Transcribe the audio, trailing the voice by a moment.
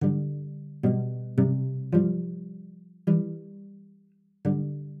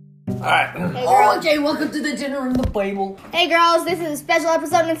Alright. Hey, girls. Okay, welcome to the Dinner in the Bible. Hey girls, this is a special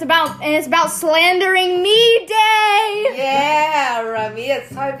episode and it's about slandering me day. Yeah, Remy,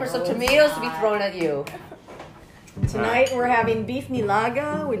 it's time for some tomatoes to be thrown at you. Tonight we're having beef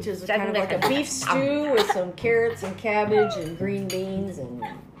nilaga, which is kind of like a beef stew with some carrots and cabbage and green beans and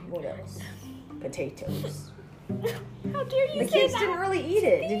what else? Potatoes. How dare you The say kids that? didn't really eat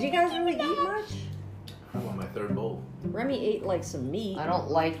it. Did you guys really eat much? I'm on my third bowl. Remy ate like some meat.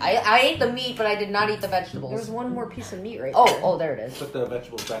 I ate the meat, but I did not eat the vegetables. There's one more piece of meat right there. Oh, there it is. Put the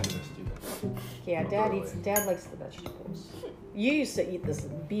vegetables back in the stew. Yeah, Dad likes the vegetables. You used to eat this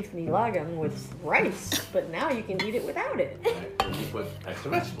beef nilaga with rice, but now you can eat it without it. Alright, you put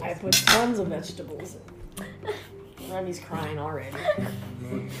extra vegetables. I put tons of vegetables in. Remy's crying already.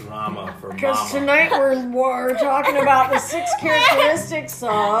 Drama for Because mama. tonight we're talking about the 6 characteristics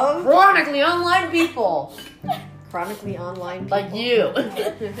of Chronically online people. chronically online people. Like you.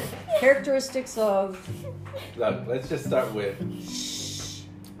 Characteristics of Look, let's just start with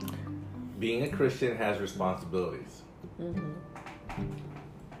being a Christian has responsibilities.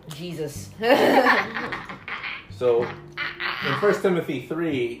 Jesus. So, in 1 Timothy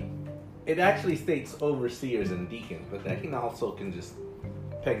 3, it actually states overseers and deacons, but that can also just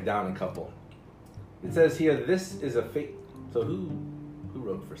peg down a couple. It says here, this is a faith. So who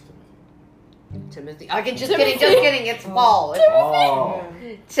wrote 1 Timothy? Timothy. Just kidding. It's Paul. Oh,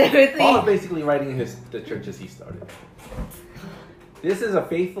 Timothy. Paul is basically writing the churches he started. This is a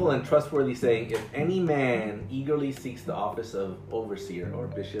faithful and trustworthy saying, if any man eagerly seeks the office of overseer or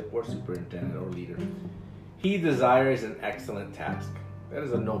bishop or superintendent or leader, he desires an excellent task. That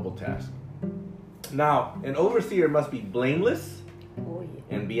is a noble task. Now, an overseer must be blameless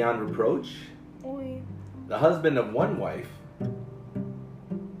and beyond reproach, the husband of one wife.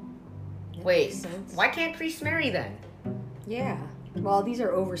 Wait, sense. why can't priests marry then? yeah. Well, these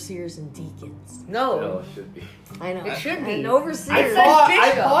are overseers and deacons. No, No. it should be. I know. It should be. An overseer. I said I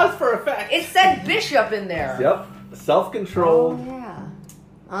bishop. paused for a fact. It said bishop in there. Yep, self-controlled. Oh, yeah.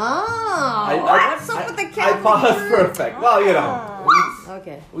 Oh, I- what's up with the I Catholic paused for Church? effect. Well, you know,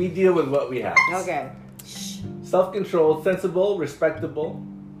 Okay. we deal with what we have. Okay. Self-controlled, sensible, respectable,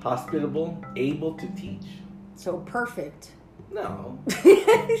 hospitable, able to teach. So perfect. No.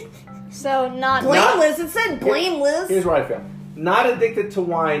 So not Blameless. It said blameless. Here's where I fail. Not addicted to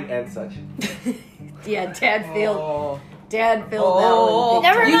wine and such. Yeah, Dad failed. Oh. Dad failed that one.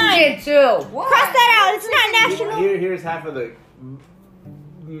 Never You mind. did too. What? Cross that out. It's not national. Here's half of the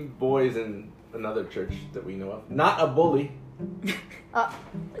boys in another church that we know of. Not a bully,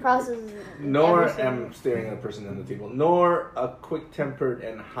 Crosses. nor every single- am staring at a person on the table, nor a quick-tempered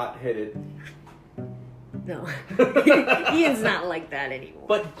and hot-headed, No. Ian's not like that anymore.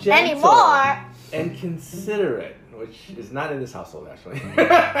 but gentle Anymore. and considerate, which is not in this household actually.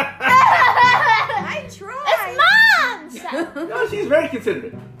 I tried. It's mom's. No, she's very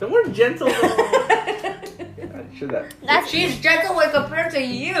considerate. The word gentle. Should that? That's She's gentle when compared to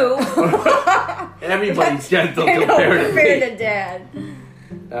you. Everybody's gentle I know, compared compared to to Dad. me.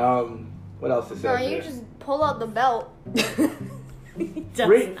 What else is no. there? You just pull out the belt. He does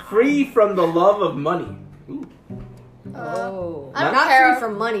not. Free from the love of money. Ooh. Oh. I'm not terrible. free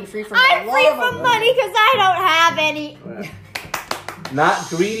from money, free from I'm the free love from of money because I don't have any. Not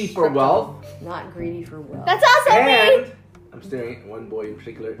greedy for wealth. Not greedy for wealth. That's also me. And I'm staring at one boy in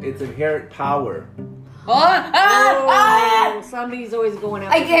particular. It's inherent power. Oh, somebody's always going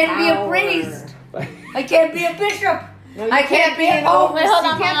after I can't be a power. priest. I can't be a bishop. No, you I can't be an over- Wait, hold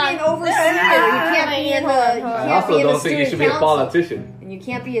on, You can't hold be an on. overseer. You can't be in the. You I can't also be in the don't think you student should be a council. politician. And you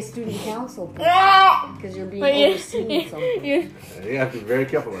can't be a student council because you're being But overseen something. you, You have to be very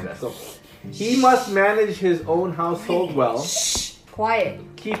careful with that. So, he must manage his own household well, Quiet.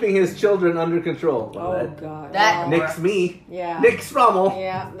 keeping his children under control. Well, Oh that God. That- Oh, Nix me. Yeah. Nix Rommel.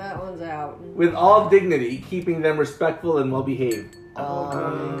 Yeah, that one's out. With all dignity, keeping them respectful and well behaved.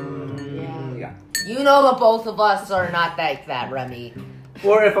 Yeah. Yeah. You know that both of us are not like that, Remy.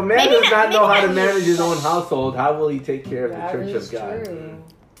 For if a man Maybe does not- not know maybe how to not manage you. his own household, how will he take care of the That church is of God? true.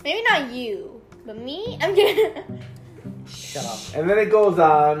 maybe not you, but me. I'm kidding. Shut up. And then it goes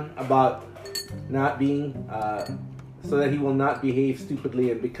on about not being, so that he will not behave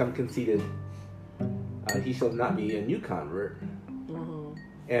stupidly and become conceited. He shall not be a new convert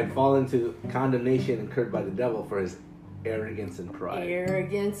and fall into condemnation incurred by the devil for his arrogance and pride.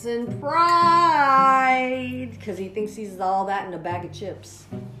 Arrogance and pride. Because he thinks he's all that in a bag of chips.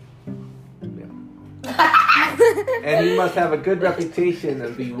 And he must have a good reputation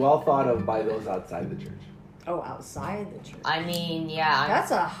and be well thought of by those outside the church. Oh, outside the church. I mean, yeah.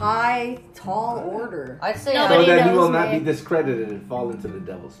 That's a high, tall order. I'd say No, So Nobody that he knows will not me. be discredited and fall into the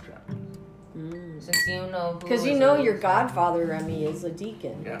devil's trap. since you know who Because you is know who. your godfather, Remy, is a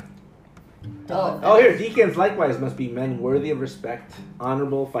deacon. Yeah. Oh. Oh, here, deacons likewise must be men worthy of respect,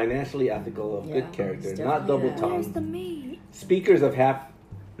 honorable, financially ethical, of Yeah, good character, it's not definitely double Where's the tongued, meat? not speakers of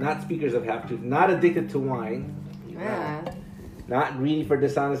half truth, not addicted to wine, Yeah. not greedy for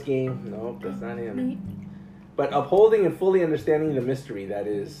dishonest gain. No, that's not him. But upholding and fully understanding the mystery that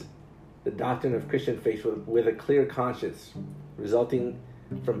is the doctrine of Christian faith with a clear conscience, resulting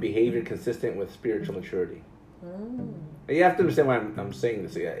from behavior consistent with spiritual maturity. You have to understand why I'm saying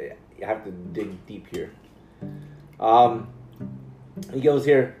this. You have to dig deep here. He goes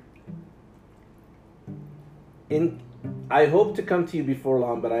here. I hope to come to you before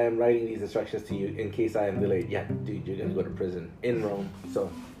long, but I am writing these instructions to you in case I am delayed. Yeah, dude, you're gonna go to prison in Rome,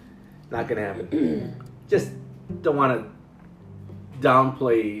 so not gonna happen. Just don't want to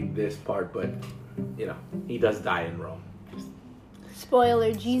downplay this part, but you know he does die in Rome.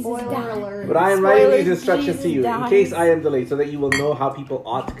 Spoiler, Jesus Spoiler died. alert. But I am writing Spoiler, these instructions to Jesus you in dies. case I am delayed, so that you will know how people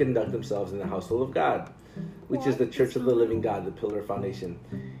ought to conduct themselves in the household of God, which is the church of the living God, the pillar foundation.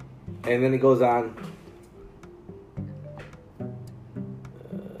 And then it goes on.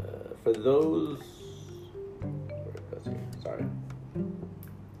 For those, where it goes here, sorry.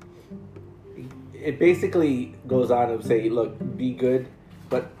 It basically goes on to say, look, be good.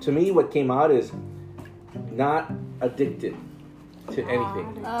 But to me, what came out is not addicted to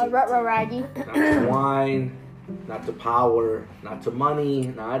anything. Raggy. Not to wine, not to power, not to money,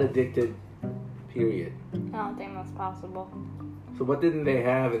 not addicted. Period. I don't think that's possible. So what didn't they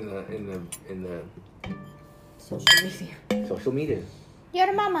have in the Social media. social media?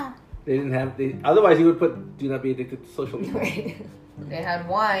 Your mama. They didn't have. Otherwise, you would put "do not be addicted to social media." They had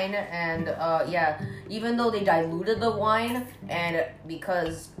wine, and yeah, even though they diluted the wine, and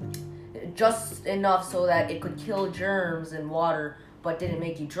because just enough so that it could kill germs in water, but didn't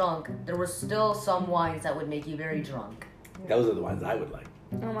make you drunk, there were still some wines that would make you very drunk. Those are the ones I would like.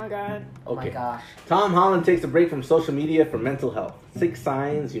 Oh my god. Oh my Okay. gosh. Tom Holland takes a break from social media for mental health. 6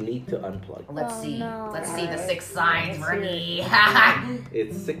 signs you need to unplug. Let's Oh, see. no. Let's see the Alright. 6 signs Let's for hear me.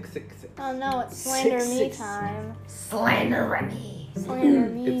 It's 666. Oh no, it's slander me 666. time. Slander me. Slander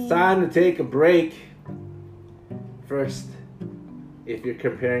me. It's time to take a break. First, if you're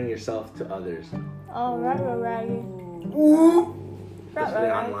comparing yourself to others, Oh, raggy. especially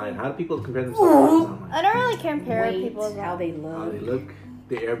online, how do people compare themselves to others online? I don't really compare Weight, people's how they How they look, look,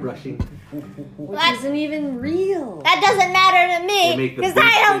 the airbrushing. which What? isn't even real. That doesn't matter to They me make the because big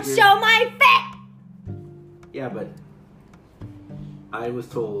I don't figure. show my face. Yeah, but I was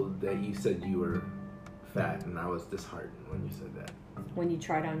told that you said you were fat, and I was disheartened when you said that. When you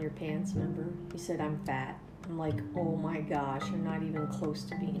tried on your pants, remember? You said, I'm fat. I'm like, oh my gosh, you're not even close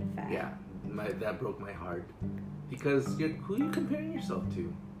to being fat. Yeah, that broke my heart. Because who are you comparing yourself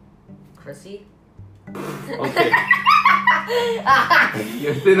to? Chrissy? Okay,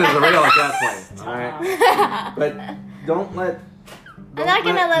 you're thin as a rail at that point. Alright? But don't let... I'm not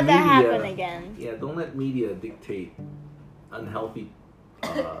gonna let that media- happen again. Yeah, don't let media dictate unhealthy...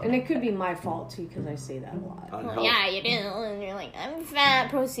 And it could be my fault too, because I say that a lot. unhealthy. Yeah, you didn't. And you're like, I'm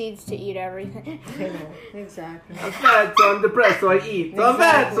fat. Proceeds to eat everything. I know, exactly. I'm fat, so I'm depressed, so I eat. So I'm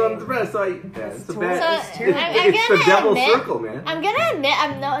fat, so I'm Exactly. depressed, so I eat. Yeah, it's a bad... So, it's I'm it's the gonna devil's admit- circle, man. I'm gonna admit,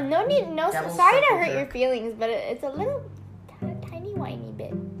 I'm no. Devil's Sorry to circle hurt your jerk. feelings, but it's a little tiny whiny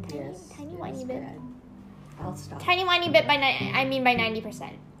bit. Tiny Yes, whiny it's bit. bad. I'll stop. Tiny whiny bit by I mean by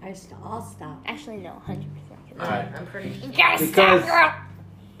 90%. I'll stop. Actually, no, 100%. Alright. I'm pretty You gotta Because- stop, girl.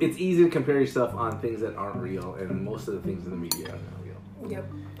 It's easy to compare yourself on things that aren't real, and most of the things in the media are not real. Yep.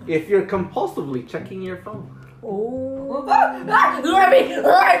 If you're compulsively checking your phone, Oh.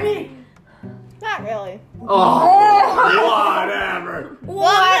 Let me! Not really. whatever. Well,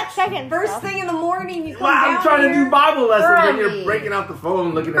 I'm not checking First stuff. thing in the morning, you come Well, I'm down trying to here. do Bible lessons, and you're Remy. breaking out the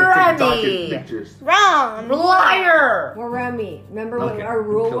phone, looking at TikTok Remy. and pictures. Wrong. Liar! Well, Remy, remember what Okay. our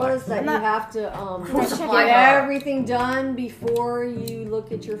rule Relax. was that I'm you not- have to Crucify get her. everything done before you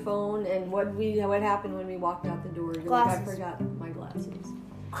look at your phone. And what happened when we walked out the door? You're like, I Glasses. forgot my glasses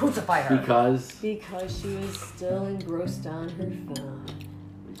Crucify her. Because because she was still engrossed on her phone.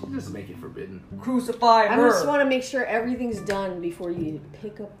 you just make it forbidden. Crucify I her. just want to make sure everything's done before you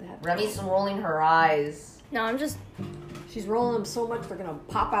pick up that. Remy's rolling her eyes. No, I'm just. She's rolling them so much they're gonna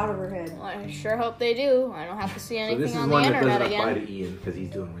pop out of her head. I sure hope they do. I don't have to see So anything this is on the one that internet doesn't apply again. to Ian because he's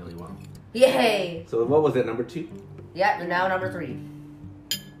doing really well. Yay! So what was it? Number 2. Yeah, and now number 3.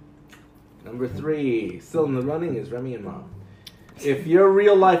 Number 3, still in the running, is Remy and Mom. if your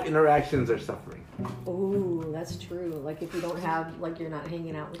real life interactions are suffering. Ooh, that's true. Like if you don't have, like you're not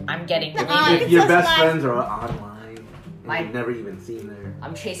hanging out with. I'm getting you If can your socialize. best friends are online and you've never even seen their.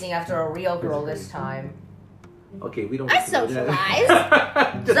 I'm chasing after a real girl this time. Okay, we don't. I have to do that.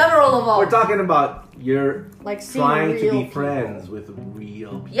 socialize. Just- Several of them. We're talking about you're Like seeing trying to real be people. friends with real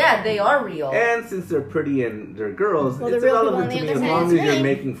people. Yeah, they are real. And since they're pretty and they're girls, Well, it's the real people irrelevant on to the me other as side long is as you're me.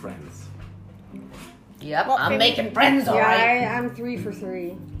 making friends. Yep, Well, for I'm me- making friends, Yeah, alright. I'm 3 for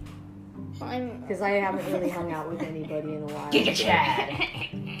 3 I'm- because I haven't really hung out with anybody in a while. Giga Chad.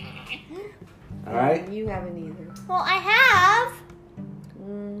 All right. You haven't either. Well, I have.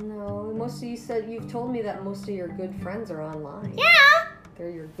 No, most of you said you've told me that most of your good friends are online. Yeah. They're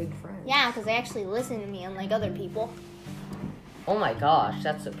your good friends. Yeah, because they actually listen to me unlike other people. Oh my gosh,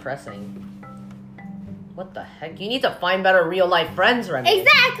 that's depressing. What the heck? You need to find better real life friends, Remy.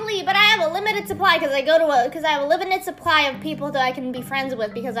 Exactly, but I have a limited supply because I have a limited supply of people that I can be friends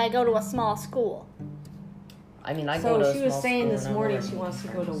with because I go to a small school. I mean, I go to So a she was small saying school this and I morning never she meet wants to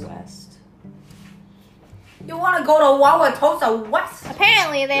go to friends. West. You want to go to Wauwatosa West?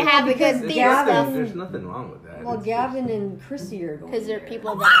 Apparently, they have a because good There's theater Gavin- stuff there's nothing wrong with that. Well, It's Gavin and Chrissy are going because they're there.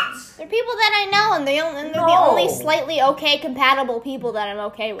 people What? they're people that I know, and they're the No. only slightly okay compatible people that I'm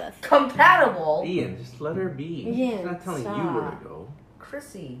okay with. Compatible? just, Ian, just let her be. Ian, She's not telling you stop. where to go.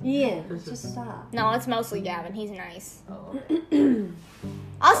 Chrissy. Ian, just stop. No, it's mostly Gavin. He's nice. Oh, okay.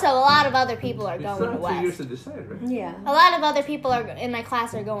 Also, a lot of other people are You going still to have 2 years West. to decide, right? Yeah. A lot of other people are in my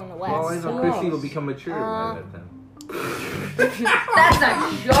class are going to West. Well, I know so Chrissy will close. become mature by that time. That's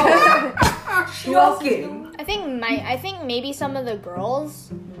a joke. Joking. I think maybe some of the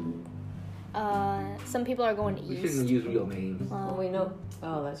girls. Some people are going to We East. shouldn't use real names. Oh, we know.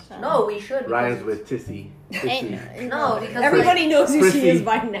 Oh, that's true. No, we should. Ryan's with Tissy. Tissy. No, because Everybody knows who Chrissy. she is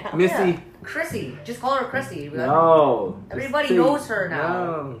by now. Missy. Yeah. Chrissy. Just call her Chrissy. No. just Everybody say- knows her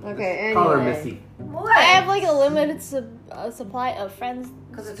now. No. Okay, Just Call her anyway. Missy. What? I have like a limited supply of friends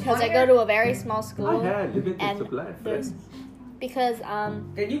Because it's because I funnier? go to a very small school. I had limited and supply of there's- friends. Because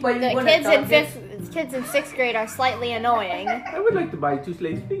Can you buy the one kids at in Target? kids in 6th grade are slightly annoying, I would like to buy 2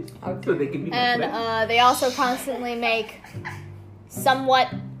 slaves, please. So they can be my friends. and they also constantly make somewhat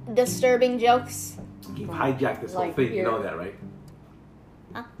disturbing jokes. You've hijacked this whole Like thing. You you're- know that, right?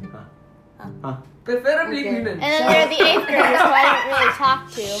 Preferably Okay. women. And then there are the 8th graders who I don't really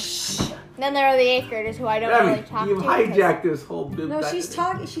talk to. Then there are the 8th graders who I don't Remy, really talk you've to. hijacked this whole big No, she's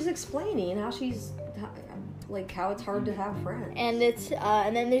talking. She's explaining how how it's hard to have friends. And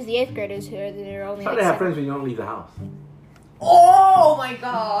then there's the 8th graders who are they're only. It's hard like to have 7. friends when you don't leave the house. Oh my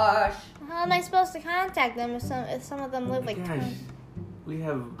gosh. How am I supposed to contact them if some of them live like? Gosh, 10? we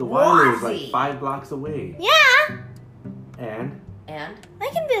have the Weilers like Rosie. 5 blocks away. Yeah, And? And? I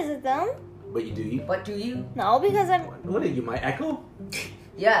can visit them. But you do you? What do you? No, because I'm. What are you, my echo?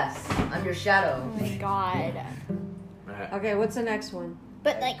 Yes, I'm your shadow. Oh my god. Alright. Okay, what's the next one?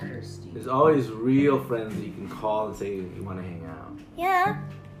 But like, Kirsty. There's always real friends that you can call and say you want to hang out. yeah,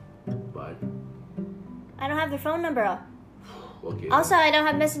 But, I don't have their phone number. okay. Also, I don't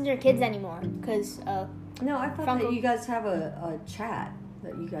have Messenger Kids anymore because No, I thought Franco. that you guys have a chat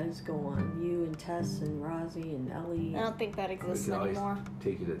that you guys go on. You and Tess and Rosie and Ellie. I don't think that we exists can always anymore.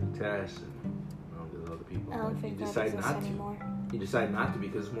 take it at the test and there's other people. I don't But think you that decide exists not to. anymore. You decide not to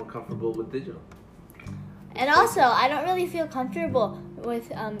because it's more comfortable with digital. And also, I don't really feel comfortable with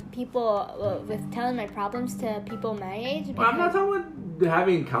people with telling my problems to people my age. Well, I'm not because- talking about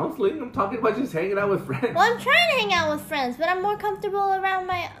having counseling. I'm talking about just hanging out with friends. Well, I'm trying to hang out with friends, but I'm more comfortable around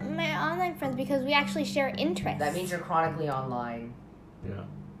my online friends because we actually share interests. That means you're chronically online. Yeah.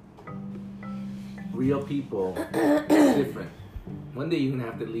 Real people, it's different. One day you're gonna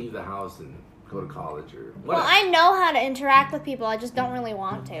have to leave the house and go to college or Well, whatever. I know how to interact with people. I just don't really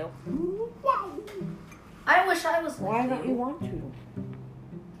want to. I wish I was. Why like don't you want to?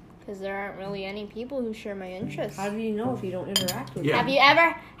 Because there aren't really any people who share my interests. How do you know if you don't interact with Yeah.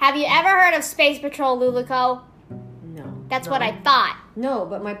 Have you ever heard of Space Patrol, Luluco? them? No. That's No. what I thought. No,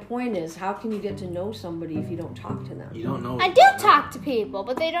 but my point is, how can you get to know somebody if you don't talk to them? You don't know. I do talk to people,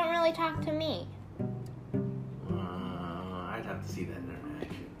 but they don't really talk to me. I'd have to see that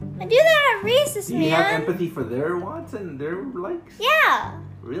interaction. I do that at recess, Do you have man. empathy for their wants and their likes? Yeah.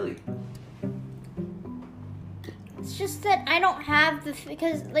 Really? It's just that I don't have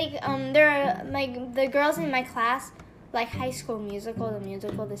because there are the girls in my class like High School Musical,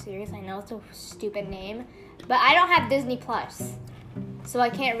 the series. I know it's a stupid name, but I don't have Disney Plus, so I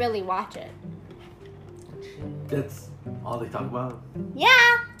can't really watch it. That's all they talk about? Yeah.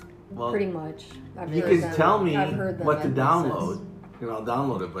 Well, Pretty much. I've you heard can them- tell me I've heard them what to at download. recess. and I'll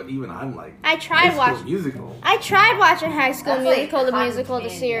download it. But even I'm like, I tried High School watching. Musical. I tried watching High School That's like Musical, the cotton musical, the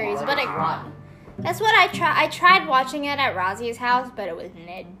candy, series, right? but Rotten. that's what I tried. I tried watching it at Rosie's house, but it was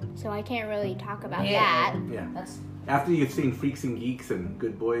mid, so I can't really talk about that. Yeah. That's After you've seen Freaks and Geeks and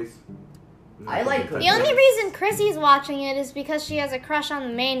Good Boys. I like Good The only reason Chrissy's watching it is because she has a crush on the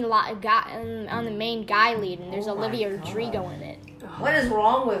main guy lead, and there's Oh my Olivia God. Rodrigo in it. what is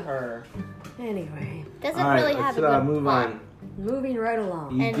wrong with her? Anyway, Doesn't All right, really let's have a good move plot. on. moving right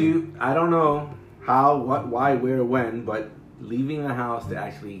along. You And- do. I don't know how, what, why, where, when, but leaving the house to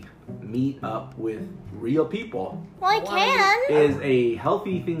actually meet up with real people Well, I can. is a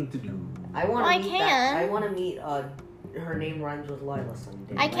healthy thing to do. I want I to meet can. I want to meet. Her name rhymes with Lila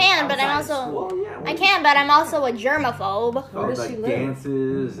someday. I like, can, but I'm outside of also- school. yeah. I can, but I'm also a germaphobe. Where Called does like she live?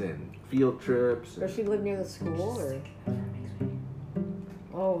 dances and field trips. Does she live near the school or?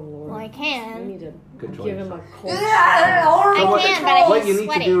 Oh Lord. Well, I We can. need to Control give him yourself. a cold. Yeah, horrible I what- can, but I What hate you need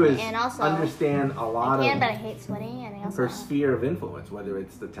sweating. to do is and also, understand a lot I can, but I of hate sweating, and I also. her sphere of influence, whether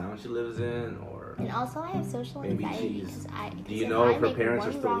it's the town she lives in or And also, I have social maybe anxiety she's. because Do you if know I if her make parents are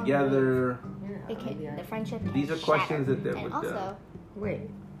one still wrong together? move, it can, the friendship. These can are questions shatter. that And would. also, Wait.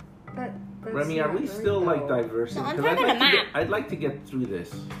 That's Remy, are not we right, still like though. diverse? No, I'm Because talking to Matt. I'd like to get through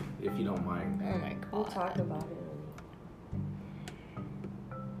this, if you don't mind. oh my god. We'll talk about it.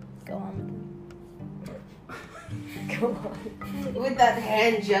 Go on. Go on. With that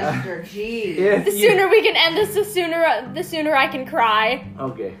hand gesture, jeez. If The you- sooner we can end this, the sooner I can cry.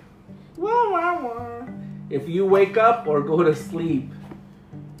 Okay. Wah, wah, wah. If you wake up or go to sleep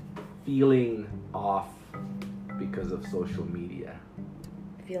feeling off because of social media,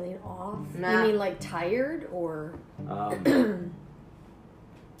 Feeling off? Nah. You mean like tired or?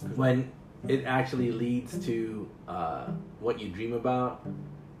 when it actually leads to what you dream about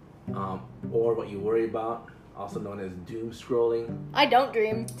or what you worry about, also known as doom scrolling. I don't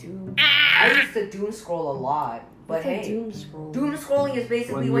dream. Doom. I used to doom scroll a lot, but What's a hey, doom scroll? doom scrolling is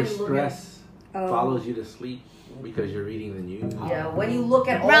basically When when your you look at. stress Oh. follows you to sleep because you're reading the news. Yeah, when you look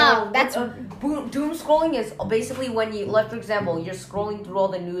at all Wrong, that's- doom scrolling is basically when you, like for example, you're scrolling through all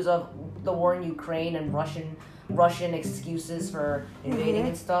the news of the war in Ukraine and Russian excuses for invading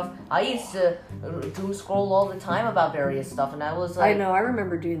and stuff. I used to doom scroll all the time about various stuff, and I was I like, know. I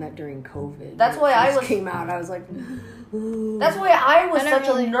remember doing that during COVID. That's When it why I first was- came out. I was like, that's why I was I don't such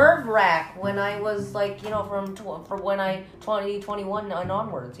really- a nerve wrack when I was like, you know, from when I 2021 and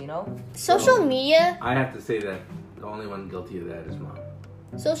onwards, you know. Social media. I have to say that the only one guilty of that is Mom.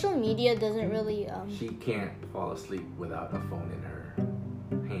 Social media doesn't really She can't fall asleep without a phone in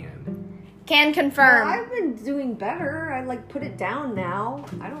her hand. can Well, confirm. I've been doing better. I like put it down now.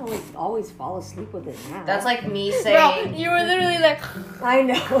 I don't like always fall asleep with it now. That's like me Bro, saying. you were literally like, I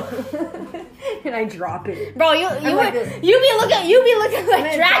know. And I drop it. bro, you like would, this. you be looking And like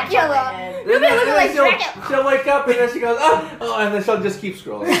then drop my Dracula. head. You be looking like she'll, Dracula. she'll wake up and then she goes, oh, and then she'll just keep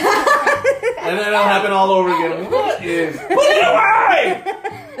scrolling. And then it'll happen all over again. What is? Put it away!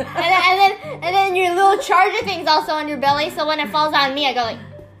 And then your little charger thing's also on your belly, so when it falls on me, I go like.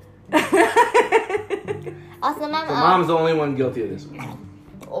 Also, Mom. So Mom's the only one guilty of this one.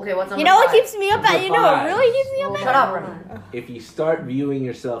 Okay, what's number You know what 5? keeps me up at? You know what Five. really keeps me up Shut at? up, Remy. If you start viewing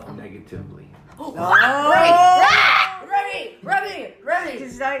yourself negatively, Remy!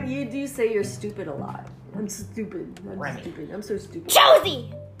 Because you do say you're stupid a lot. I'm stupid. Remy. I'm so stupid.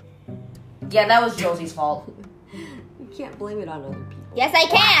 Josie. Yeah, that was Josie's fault. You can't blame it on other people. Yes, I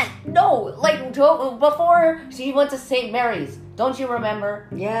can. No, like before she went to St. Mary's. Don't you remember?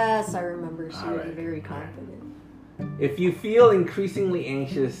 Yes, I remember. She All was right. very confident. if you feel increasingly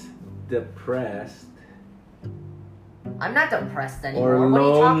anxious, depressed, I'm not depressed anymore. or What are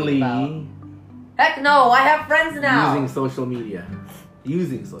you talking about? lonely, Heck no, I have friends now. using social media.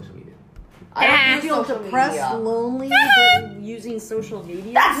 Using social media. I don't use Feel social depressed, media. lonely, but using social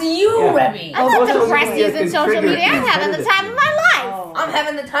media. That's you, Yeah. Remy. I'm not social depressed media using can social trigger media. I'm having the competitive time of my life. Oh. I'm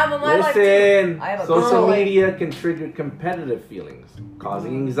having the time of my life too. Listen, I have a social girl. media can trigger competitive feelings,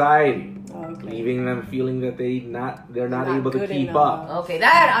 causing anxiety, Okay. leaving them feeling that they're not Not able to good keep enough. up. Okay,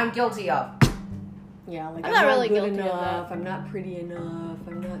 that I'm guilty of. Yeah, like I'm not really good guilty of enough. that. I'm not pretty enough.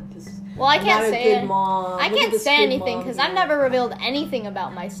 I'm not this. Well, I I'm can't not a say good it. mom. I Look at can't this say good anything mom because here. I've never revealed anything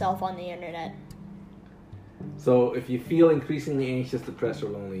about myself on the internet. So if you feel increasingly anxious, depressed, or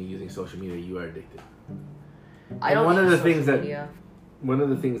lonely using social media, you are addicted. I And don't one of use the things social that- media. One of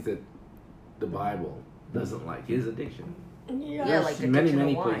the things that the Bible doesn't like is addiction. Yeah, like There's many, addiction to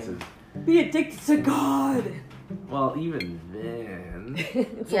many wine. places. Be addicted to God. Well, even then,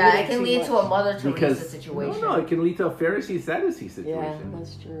 It's a Yeah, little it can too lead much. to a Mother Teresa because situation. no, it can lead to a Pharisee Sadducee Yeah, situation.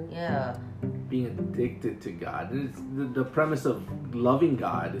 that's true. Yeah. being addicted to God. And it's, the premise of loving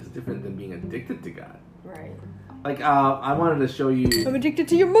God is different than being addicted to God. Right. Like, I wanted to show you. I'm addicted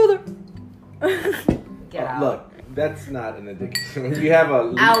to your mother. Get out. Look, that's not an addiction. When you have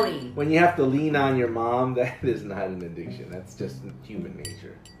Outie. when you have to lean on your mom, that is not an addiction. That's just human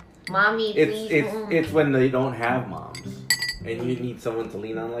nature. Mommy, please. It's when they don't have moms, and you need someone to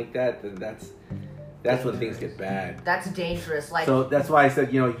lean on like that. Then that's when things get bad. That's dangerous. Like, So that's why I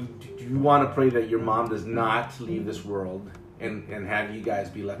said, you want to pray that your mom does not leave this world and have you guys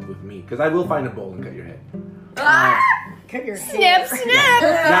be left with me, because I will find a bowl and cut your head. Cut your Snip, hair. snip.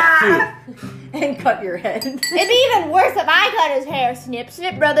 That too. And cut your head. It'd be even worse if I cut his hair. Snip,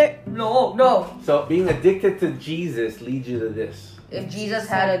 snip, brother. no. So being addicted to Jesus leads you to this. If Jesus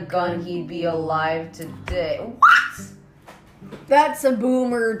had a gun, he'd be alive today. What? That's a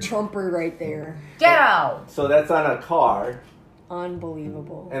boomer trumper right there. Get out. So that's on a car,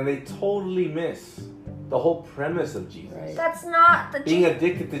 Unbelievable. and they totally miss the whole premise of Jesus. Right. That's not the Being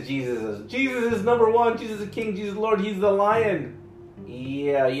addicted to Jesus is number one. Jesus is King. Jesus is Lord. He's the Lion.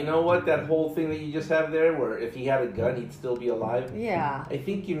 Yeah, you know what? That whole thing that you just have there, where if he had a gun, he'd still be alive. Yeah. I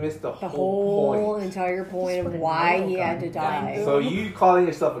think you missed the The whole whole point. entire point of Just put why a he nail had to gun. die. So you calling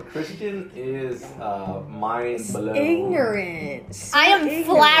yourself a Christian is mind blown. Ignorant. So I am ignorant.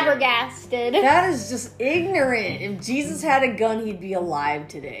 flabbergasted. That is just ignorant. If Jesus had a gun, he'd be alive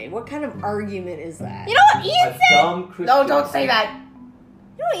today. What kind of argument is that? You know what Ian A said? dumb Christian. No, don't say that.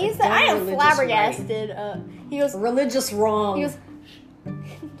 You know what Ian said? I am Religious flabbergasted. He goes, Religious wrong.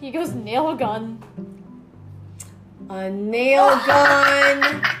 he goes, nail gun. A nail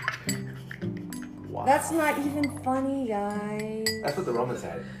gun. Wow. That's not even funny, guys. That's what the Romans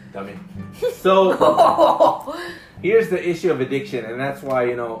had, dummy. So here's the issue of addiction, and that's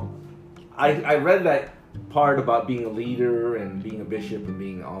why, I read that part about being a leader and being a bishop and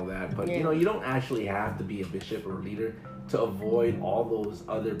being all that, but Yeah. you don't actually have to be a bishop or a leader to avoid all those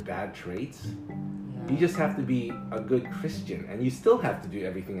other bad traits. You just have to be a good Christian, and you still have to do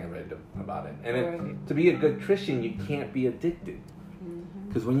everything I read about it. And Right. to be a good Christian, you can't be addicted.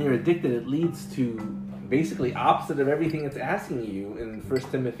 Because when you're addicted, it leads to basically opposite of everything it's asking you in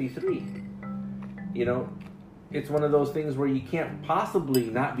 1 Timothy 3. It's one of those things where you can't possibly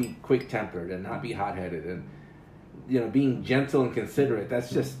not be quick-tempered and not be hot-headed and, being gentle and considerate. That's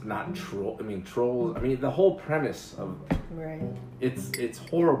just not trolls. The whole premise of Right. it's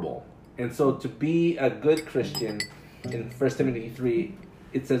horrible. And so to be a good Christian in 1 Timothy 3,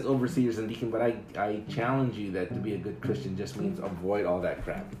 it says overseers and deacon, but I challenge you that to be a good Christian just means avoid all that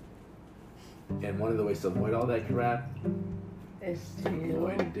crap. And one of the ways to avoid all that crap Is is to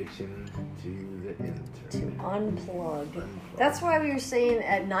avoid addiction to the internet. unplug. That's why we were saying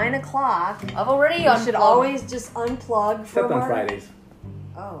at 9 o'clock, I've already you should unplugged. always just unplug Except from on our... Fridays.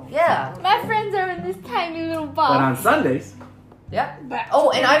 Oh. Yeah. My friends are in this tiny little But on box. Sundays, Yeah.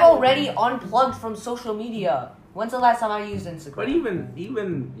 Oh, and I've already unplugged from social media. When's the last time I used Instagram? but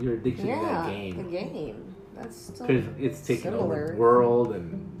even your addiction to that Yeah, the game, game. That's still... because it's taken over Similar. the world,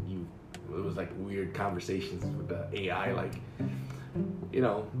 and it was like weird conversations with the AI, like,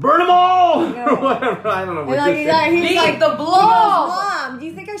 burn them all, Yeah. or whatever. I don't know. And What like, this he's Leave like, the he goes, blow. Mom, do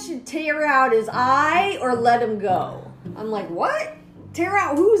you think I should tear out his eye or let him go? I'm like, what? Tear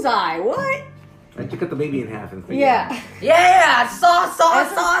out whose eye? What? I took cut the baby in half and figured Yeah. Yeah, saw.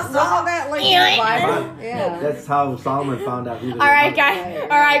 Wasn't that like in the Bible? Yeah. That's how Solomon found out who the All right,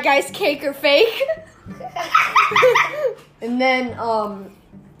 mother- guys, cake or fake? And then,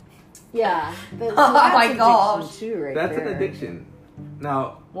 yeah. So Oh that's my addiction gosh. too, right That's there. an addiction.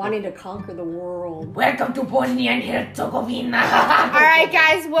 Now, Wanting to conquer the world. Welcome to Bosnia and Herzegovina. All right,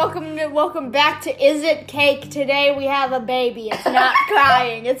 guys, welcome back to Is It Cake? Today we have a baby. It's not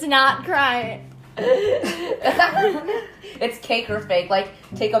crying. It's not crying. It's cake or fake. Like,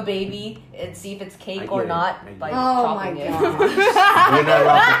 take a baby and see if it's I cake get or it. not I get by it. Oh my chopping it. gosh. we're not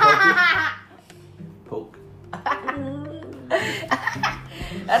allowed to poke it.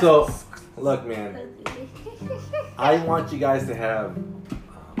 So, look, man, I want you guys to have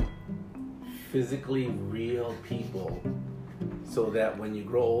physically real people so that when you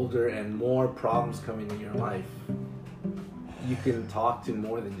grow older and more problems come into your life, you can talk to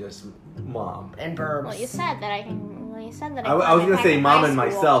more than just mom. And burbs. Well, you said that I can. Well, you said that I was going to say mom and high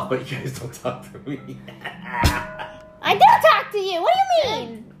school. myself, but you guys don't talk to me. I do talk to you. What do you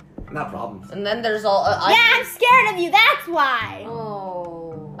mean? Not problems. And then there's all. Yeah, I'm scared of you. That's why.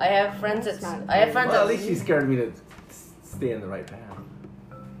 Oh. I have friends That's that. not I have good. friends Well, at that. least she scared me to stay in the right path.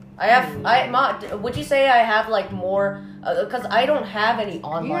 Would you say I have like more? Because I don't have any You have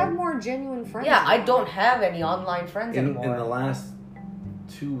online. more genuine friends. Yeah, I don't have any online friends In anymore. the last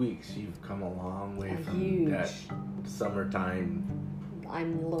 2 weeks, you've come a long way from Huge. that summertime.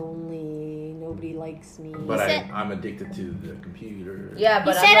 I'm lonely. Nobody likes me. But said- I'm addicted to the computer. Yeah, You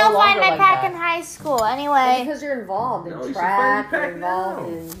but said I'm no I'll find longer my like pack that. in high school. Well, Anyway, because you're involved in No, you should track, find your you're pack involved now.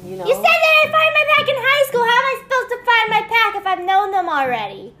 in, you know. you said that I'd find my pack in high school. How am I supposed to find my pack if I've known them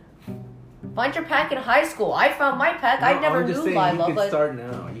already? Find your pack in high school. I found my pack. I No, never I'm just knew saying, Lila, you can but start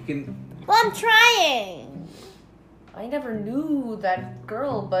now. You can. Well, I'm trying. I never knew that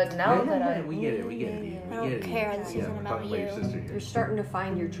girl. But now that I, we get it. We get it. Ian, I we don't get it. care. This Yeah, isn't we're about talking about your you. sister You're here. starting to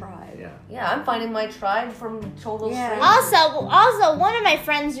find your tribe. Yeah. yeah, I'm finding my tribe from total Yeah. strangers. Also, one of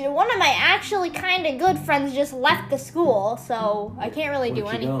my actually kind of good friends just left the school, so I can't really do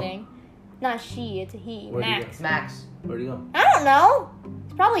Where'd she go? anything. Not she, it's a he, Where'd he Max. Max. Where'd you go? I don't know.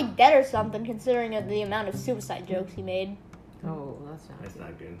 He's probably dead or something, considering of the amount of suicide jokes he made. Oh, that's not. That's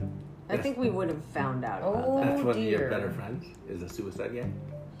not good. I think we would have found out about Oh, that. That's one of your dear. better friends is a suicide guy.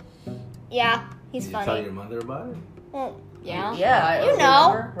 Yeah, he's Did you tell funny. your mother about it? Well, yeah. Yeah, I You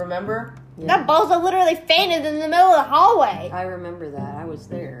know. Remember? That bozo literally fainted in the middle of the hallway. I remember that. I was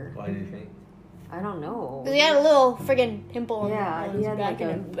there. Why do you think? I don't know. He had a little friggin' pimple Yeah, on he his had back, like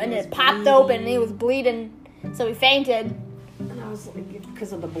and he was it popped bleeding. open, and he was bleeding, so he fainted. And I was like,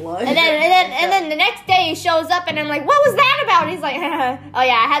 because of the blood. And then the next day he shows up, and I'm like, "What was that about?" And he's like, "Oh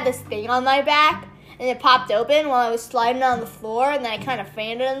yeah, I had this thing on my back, and it popped open while I was sliding on the floor, and then I kind of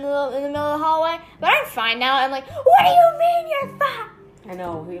fainted in the middle of the hallway. But I'm fine now." I'm like, "What do you mean you're fine?" I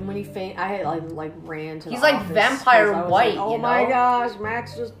know. When he faint, I had like ran to. He's the like office Vampire 'cause I was White, Like, oh you my know? gosh,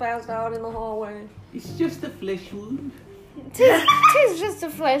 Max just passed out in the hallway. It's just a flesh wound. Tis just a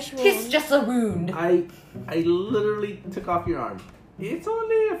flesh wound. It's just a wound. I literally took off your arm. It's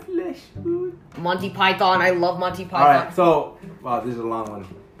only a flesh wound. Monty Python. I love Monty All Python. right, so wow, this is a long one.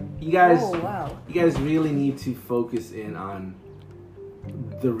 You guys, Oh wow. you guys really need to focus in on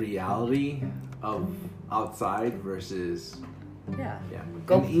the reality of outside versus Yeah.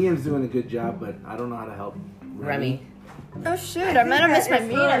 Go. And Ian's doing a good job, but I don't know how to help Remy. Oh shoot, I might have missed my If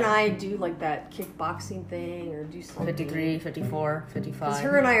her and meeting. I do like that kickboxing thing or do something. 53, 54, Because 55.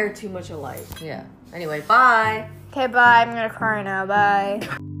 her and I are too much alike. Yeah. Anyway, bye. Okay, bye. I'm gonna cry now. Bye.